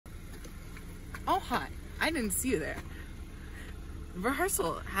Oh, hi. I didn't see you there.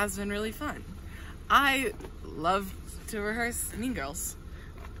 Rehearsal has been really fun. I love to rehearse Mean Girls.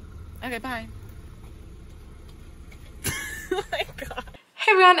 Okay, bye. Oh my god.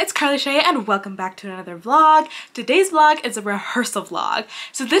 Hey everyone, it's Carly Shay and welcome back to another vlog. Today's vlog is a rehearsal vlog.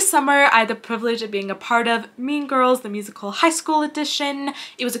 So this summer I had the privilege of being a part of Mean Girls, the musical high school edition.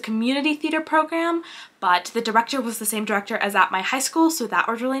 It was a community theater program, but the director was the same director as at my high school, so that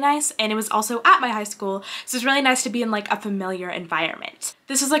was really nice. And it was also at my high school, so it's really nice to be in like a familiar environment.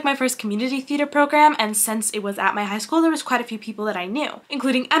 This was like my first community theater program, and since it was at my high school, there was quite a few people that I knew,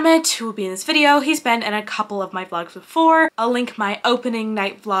 including Emmett, who will be in this video. He's been in a couple of my vlogs before. I'll link my opening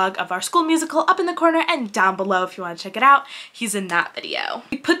night vlog of our school musical up in the corner and down below if you want to check it out. He's in that video.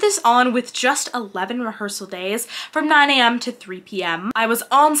 We put this on with just 11 rehearsal days from 9 a.m. to 3 p.m. I was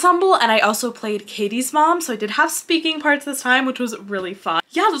ensemble and I also played Katie's mom, so I did have speaking parts this time, which was really fun.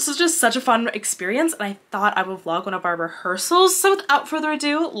 Yeah, this was just such a fun experience and I thought I would vlog one of our rehearsals. So without further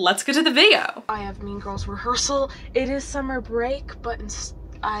ado, let's get to the video. I have Mean Girls rehearsal. It is summer break, but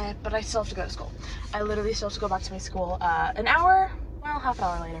I still have to go to school. I literally still have to go back to my school an hour, well, half an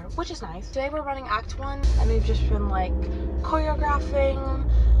hour later, which is nice. Today we're running Act 1 and we've just been like choreographing,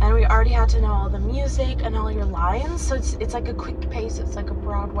 and we already had to know all the music and all your lines, so it's like a quick pace. It's like a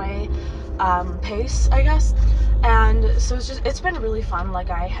Broadway pace, I guess. And so it's been really fun.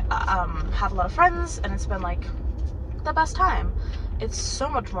 Like I have a lot of friends and it's been like the best time. It's so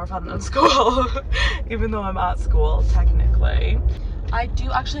much more fun than school, even though I'm at school technically. I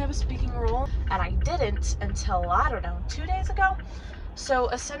do actually have a speaking role, and I didn't until, I don't know, 2 days ago. So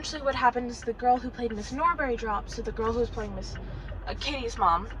essentially what happened is the girl who played Miss Norbury dropped, so the girl who was playing Miss Katie's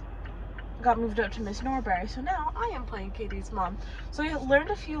mom got moved up to Miss Norbury, so now I am playing Katie's mom. So I learned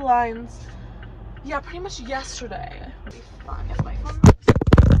a few lines, yeah, pretty much yesterday. It'll be fun if my phone works.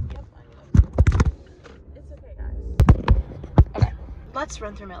 Yep, I know. It's okay, guys. Okay, let's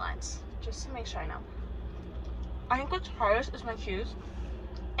run through my lines, just to make sure I know. I think what's hardest is my cues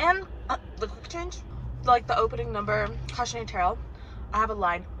and the quick change. Like the opening number, Cautionary Tale, I have a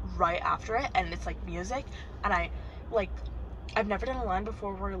line right after it and it's like music, and I've never done a line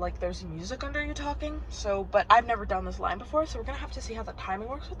before where like there's music under you talking, so, but I've never done this line before, so we're gonna have to see how the timing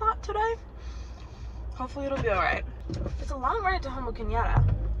works with that today. Hopefully it'll be alright. It's a long ride to Homo Kenyatta.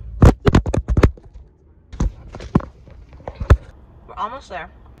 We're almost there.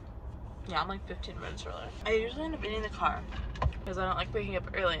 Yeah, I'm like 15 minutes early. I usually end up eating in the car because I don't like waking up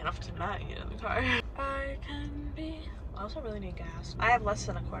early enough to not eat in the car. I also really need gas. I have less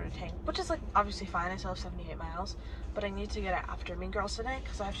than a quarter tank, which is like obviously fine. I still have 78 miles, but I need to get it after Mean Girls today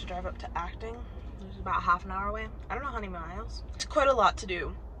because I have to drive up to acting. It's about half an hour away. I don't know how many miles. It's quite a lot to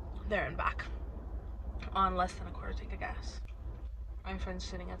do there and back on less than a quarter tank of gas. My friend's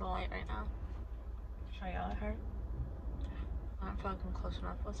sitting at the light right now. Should I yell at her? I don't feel like I'm close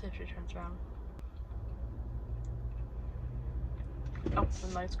enough. Let's see if she turns around. Oh,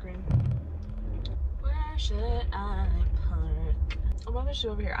 the light's green. Where should I park? What should I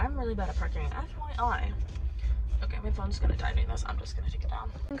do over here? I'm really bad at parking. FYI. Okay, my phone's gonna die doing this. I'm just gonna take it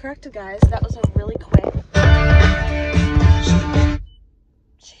down. Corrected, guys. That was a really quick.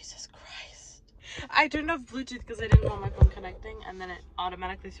 Jesus Christ. I turned off Bluetooth because I didn't want my phone connecting, and then it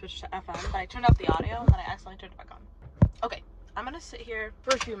automatically switched to FM, but I turned off the audio and then I accidentally turned it back on. Okay. I'm gonna sit here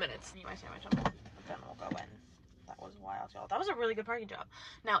for a few minutes and eat my sandwich, and then we'll go in. That was wild, y'all. That was a really good parking job.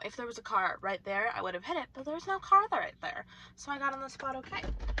 Now, if there was a car right there, I would have hit it, but there's no car right there. So I got on the spot okay.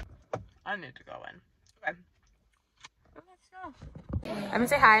 I need to go in. Okay. Let's go. I'm gonna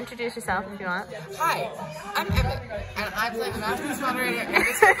say hi, introduce yourself if you want. Hi, I'm Emmett, and I'm playing the Master's Moderator in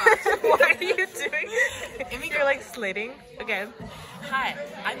this podcast. What are you doing? You're like slating? Okay. Hi,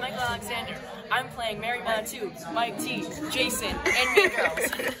 I'm Michael Alexander. I'm playing Mary Tubes, Mike T, Jason, and Mean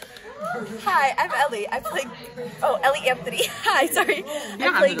Girls. Hi, I'm Ellie. I play Ellie Anthony. Hi, sorry. You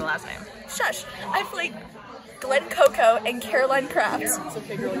don't have to do the last name. Shush. I play Glenn Coco and Caroline Kraft. It's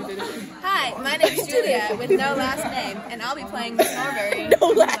okay, girl, you did it. Hi, my name's Julia with no last name, and I'll be playing Miss Norbury. No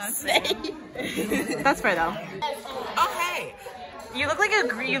last name. That's fair though. Oh, hey. You look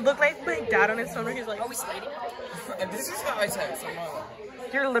like my dad on his phone where he's like, Are we slating? And this is how I text.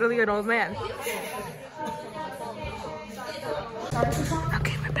 you're literally an old man.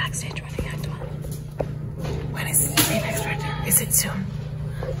 Okay, we're backstage running Act 1. When is the next director? Is it soon?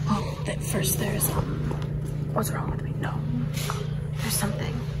 Oh, that first there's what's wrong with me? No. There's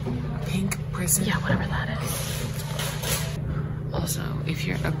something. Pink prison. Yeah, whatever that is. Also, if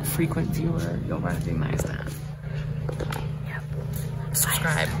you're a frequent viewer, you'll recognize that. Yep.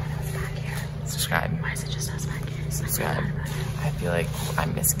 Subscribe. Back here. Subscribe. Why is it just us back here? subscribe. I feel like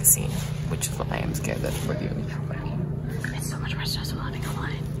I'm missing a scene, which is why I'm scared that we're doing. It's so much more stressful having a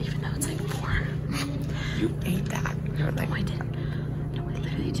line, even though it's like 4. You ate that. You're like, No, I didn't. No, I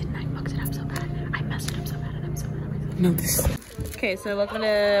literally didn't. I fucked it up so bad. I messed it up so bad and I'm so mad. no, this is... Okay, so welcome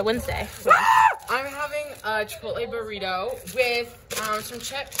to Wednesday. I'm having a Chipotle burrito with some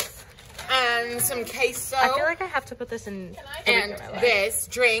chips and some queso. I feel like I have to put this in. And this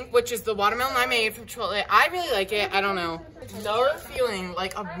drink, which is the watermelon I made from Chipotle. I really like it. I don't know. No feeling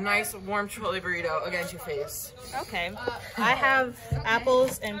like a nice warm Chipotle burrito against your face. Okay. I have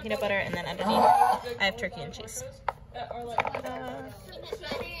apples and peanut butter, and then underneath I have turkey and cheese.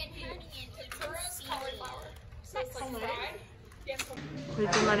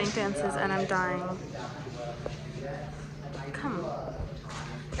 We've been learning dances and I'm dying. Come.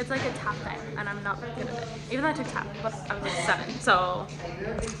 It's like a tap thing and I'm not very good at it. Even though I took tap, but I was like 7, so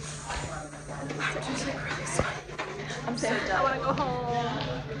I'm just like really sweaty. I'm so done. I want to go home.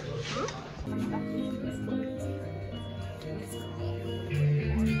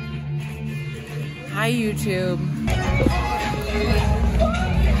 Hi, YouTube.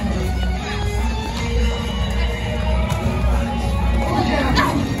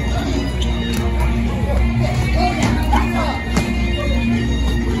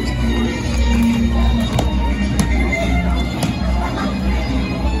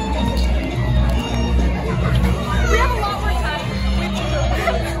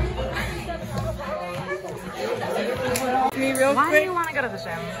 Why do you want to go to the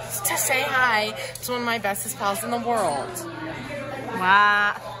gym? To say hi to one of my bestest pals in the world.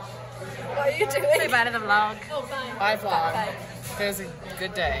 Wow. What are you doing? Say bye to the vlog. Bye, vlog. It was a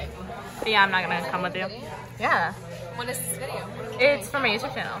good day. But yeah, I'm not gonna come with you. Yeah. What is this video? It's for my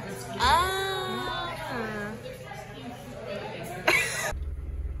YouTube channel.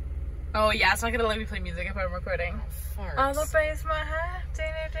 Oh yeah, it's not gonna let me play music if I'm recording. All the base my heart.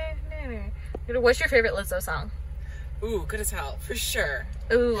 What's your favorite Lizzo song? Ooh, good as hell, for sure.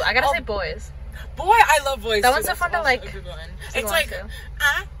 Ooh, I gotta say Boys. Boy, I love Boys. That one's so fun to like. It's like,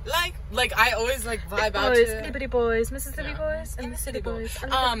 I like I always like vibe out Boys, to. itty bitty boys, Mississippi boys, and the city boys.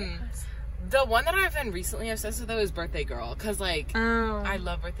 The one that I've been recently obsessed with though is Birthday Girl, cause like I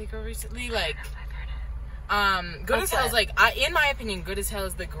love Birthday Girl recently. Like, Good as Hell is like, in my opinion, Good as Hell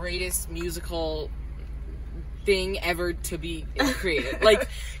is the greatest musical thing ever to be created. Like,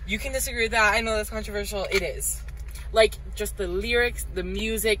 you can disagree with that. I know that's controversial. It is. Like, just the lyrics, the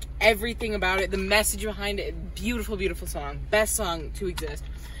music, everything about it, the message behind it. Beautiful, beautiful song. Best song to exist.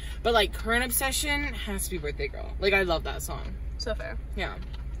 But, like, current obsession has to be Birthday Girl. Like, I love that song. So fair. Yeah.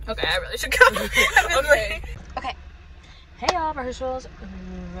 Okay, I really should go. Okay. Okay. Hey y'all, rehearsal's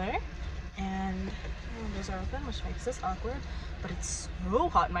over. And windows are open, which makes this awkward. But it's so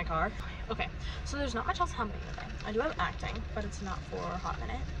hot in my car. Okay, so there's not much else happening today. I do have acting, but it's not for a hot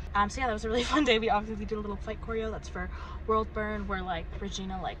minute. So yeah, that was a really fun day. We obviously did a little fight choreo. That's for World Burn, where like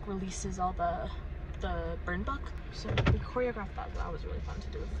Regina like releases all the burn book. So we choreographed that. That was really fun to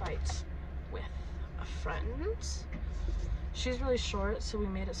do a fight with a friend. She's really short, so we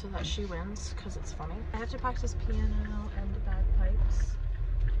made it so that she wins because it's funny. I have to practice piano and the bagpipes,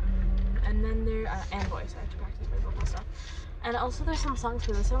 and then there and voice. I have to practice my vocal stuff. And also there's some songs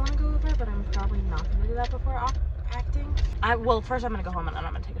for this I want to go over, but I'm probably not going to do that before acting. Well, first I'm going to go home and then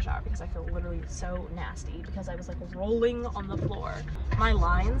I'm going to take a shower because I feel literally so nasty because I was like rolling on the floor. My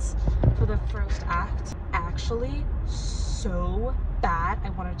lines for the first act actually so bad. I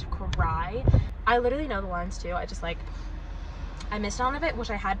wanted to cry. I literally know the lines too. I just like, I missed on a bit,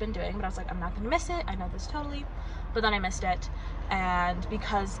 which I had been doing, but I was like, I'm not going to miss it. I know this totally. But then I missed it. And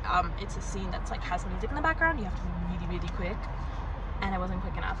because it's a scene that's like has music in the background, you have to be really, really quick. And I wasn't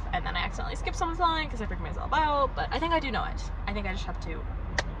quick enough. And then I accidentally skipped someone's line because I freaked myself out. But I think I do know it. I think I just have to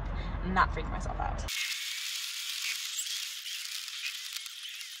not freak myself out.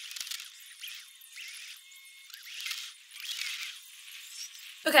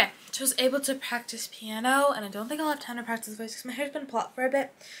 Okay, so I was able to practice piano, and I don't think I'll have time to practice voice because my hair's been plot for a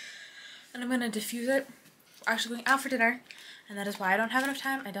bit. And I'm going to diffuse it. We're actually going out for dinner, and that is why I don't have enough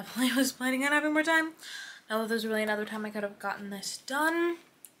time. I definitely was planning on having more time. Not that there's really another time I could have gotten this done,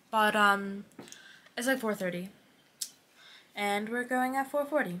 but it's like 4:30, and we're going at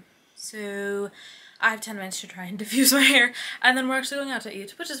 4:40. So I have 10 minutes to try and diffuse my hair, and then we're actually going out to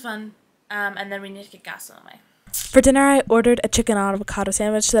eat, which is fun, and then we need to get gas on the way. For dinner, I ordered a chicken avocado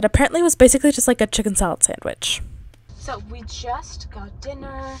sandwich that apparently was basically just like a chicken salad sandwich. So we just got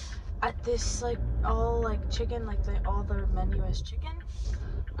dinner at this like all like chicken, like all the menu is chicken.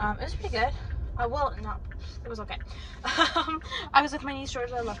 It was pretty good. Well, no, it was okay. I was with my niece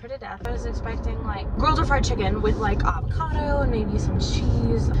Georgia. I love her to death. I was expecting like grilled or fried chicken with like avocado and maybe some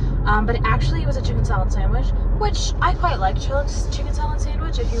cheese. But actually it was a chicken salad sandwich, which I quite like. Chicken salad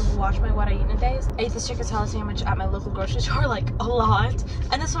sandwich. If you've watched my What I Eat in a Days, I ate this chicken salad sandwich at my local grocery store like a lot.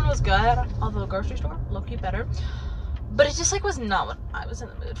 And this one was good, although grocery store, low-key better. But it just like was not what I was in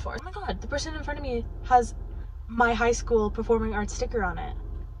the mood for. Oh my god, the person in front of me has my high school performing arts sticker on it.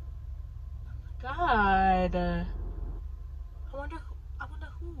 God. I wonder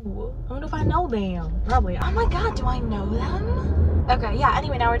if I know them. Probably. Oh my god, do I know them? Okay, yeah,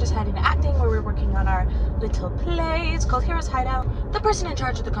 anyway, now we're just heading to acting where we're working on our little play. It's called Hero's Hideout. The person in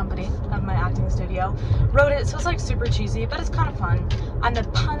charge of the company of my acting studio wrote it, so it's like super cheesy, but it's kind of fun. I'm the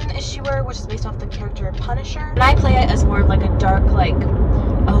pun issuer, which is based off the character Punisher. And I play it as more of like a dark, like,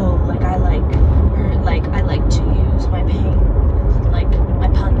 oh, like I like her, like I like to use my pain, like my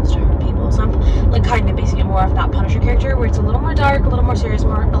puns to hurt people. So I'm like kind of basing it more off that Punisher character where it's a little more dark, a little more serious, a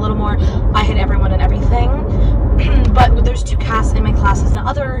little more I hit everyone and everything. But there's two casts in my classes. The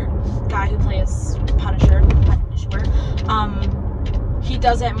other guy who plays Punisher, he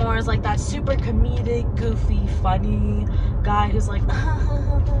does it more as like that super comedic, goofy, funny guy who's like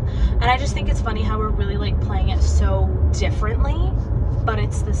and I just think it's funny how we're really like playing it so differently, but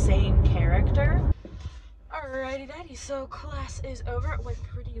it's the same character. Alrighty daddy, so class is over. It went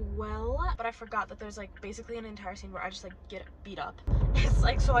pretty well, but I forgot that there's like basically an entire scene where I just like get beat up. It's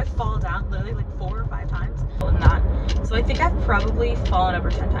like, so I fall down literally like 4 or 5 times in that. So I think I've probably fallen over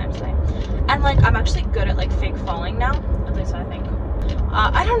 10 times today. And like, I'm actually good at like fake falling now, at least I think.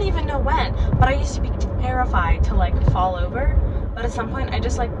 I don't even know when, but I used to be terrified to like fall over, but at some point I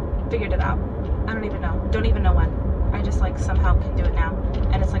just like figured it out. I don't even know when. I just like somehow can do it now,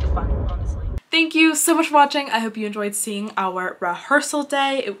 and it's like fun, honestly. Thank you so much for watching. I hope you enjoyed seeing our rehearsal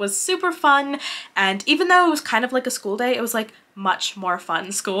day. It was super fun, and even though it was kind of like a school day, it was like much more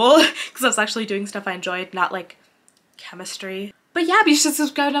fun school because I was actually doing stuff I enjoyed, not like chemistry. But yeah, be sure to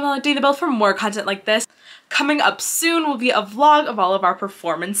subscribe down below and ding the bell for more content like this. Coming up soon will be a vlog of all of our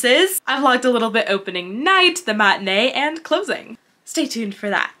performances. I vlogged a little bit opening night, the matinee, and closing. Stay tuned for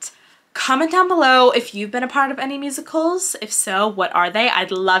that. Comment down below if you've been a part of any musicals. If so, what are they? I'd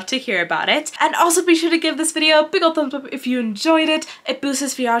love to hear about it. And also be sure to give this video a big ol' thumbs up if you enjoyed it. It boosts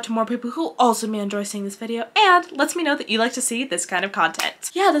this video out to more people who also may enjoy seeing this video and lets me know that you like to see this kind of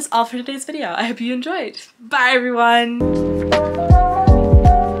content. Yeah, that's all for today's video. I hope you enjoyed. Bye everyone!